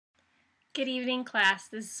Good evening, class.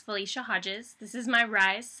 This is Felicia Hodges. This is my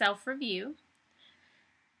RISE self-review.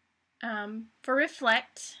 For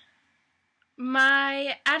Reflect,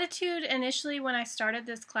 my attitude initially when I started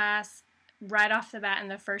this class, right off the bat in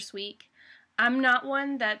the first week, I'm not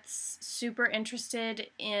one that's super interested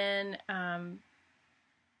in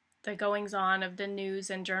the goings-on of the news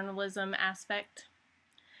and journalism aspect.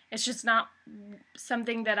 It's just not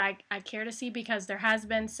something that I care to see because there has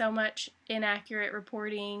been so much inaccurate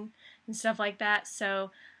reporting and stuff like that.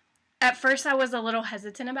 So at first I was a little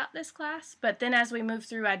hesitant about this class, but then as we moved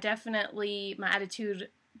through, my attitude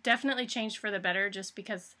definitely changed for the better, just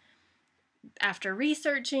because after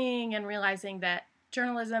researching and realizing that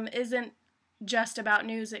journalism isn't just about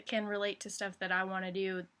news, it can relate to stuff that I want to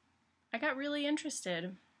do, I got really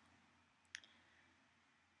interested.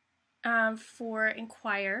 For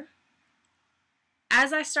Inquire,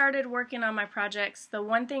 as I started working on my projects, the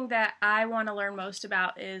one thing that I want to learn most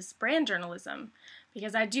about is brand journalism,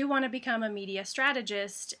 because I do want to become a media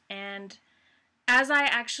strategist. And as I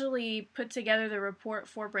actually put together the report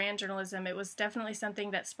for brand journalism, it was definitely something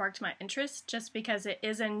that sparked my interest, just because it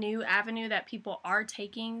is a new avenue that people are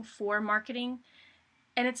taking for marketing.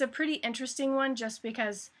 And it's a pretty interesting one, just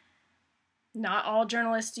because not all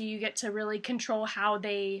journalists do you get to really control how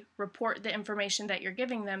they report the information that you're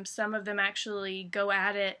giving them. Some of them actually go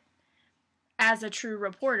at it as a true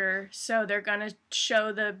reporter, so they're going to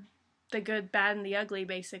show the good, bad, and the ugly,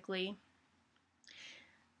 basically.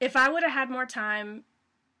 If I would have had more time,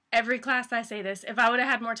 every class I say this, if I would have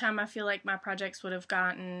had more time, I feel like my projects would have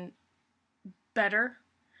gotten better.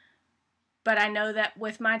 But I know that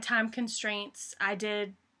with my time constraints, I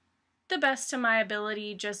did the best to my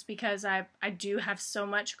ability, just because I do have so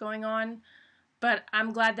much going on. But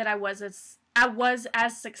I'm glad that I was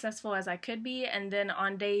as successful as I could be. And then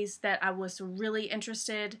on days that I was really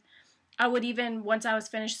interested, I would even, once I was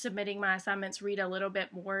finished submitting my assignments, read a little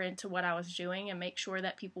bit more into what I was doing and make sure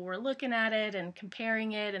that people were looking at it and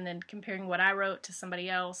comparing it, and then comparing what I wrote to somebody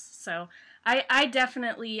else. So I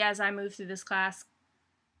definitely, as I moved through this class,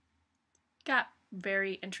 got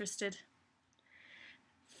very interested.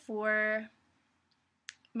 For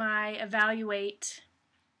my Evaluate,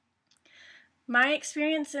 my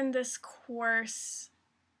experience in this course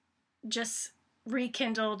just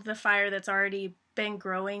rekindled the fire that's already been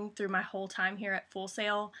growing through my whole time here at Full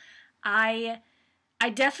Sail. I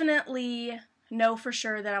definitely know for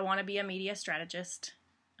sure that I want to be a media strategist.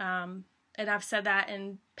 And I've said that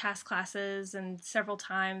in past classes and several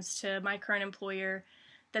times to my current employer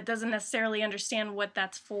that doesn't necessarily understand what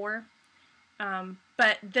that's for.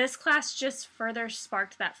 But this class just further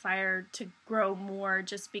sparked that fire to grow more,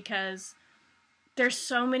 just because there's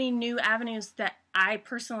so many new avenues that I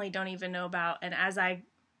personally don't even know about. And as I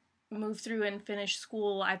move through and finish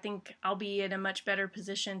school, I think I'll be in a much better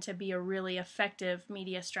position to be a really effective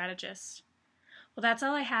media strategist. Well, that's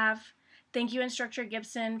all I have. Thank you, Instructor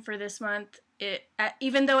Gibson, for this month.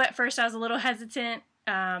 Even though at first I was a little hesitant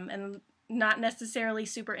and not necessarily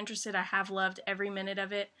super interested, I have loved every minute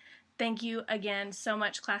of it. Thank you again so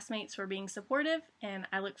much, classmates, for being supportive, and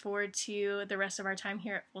I look forward to the rest of our time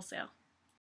here at Full Sail.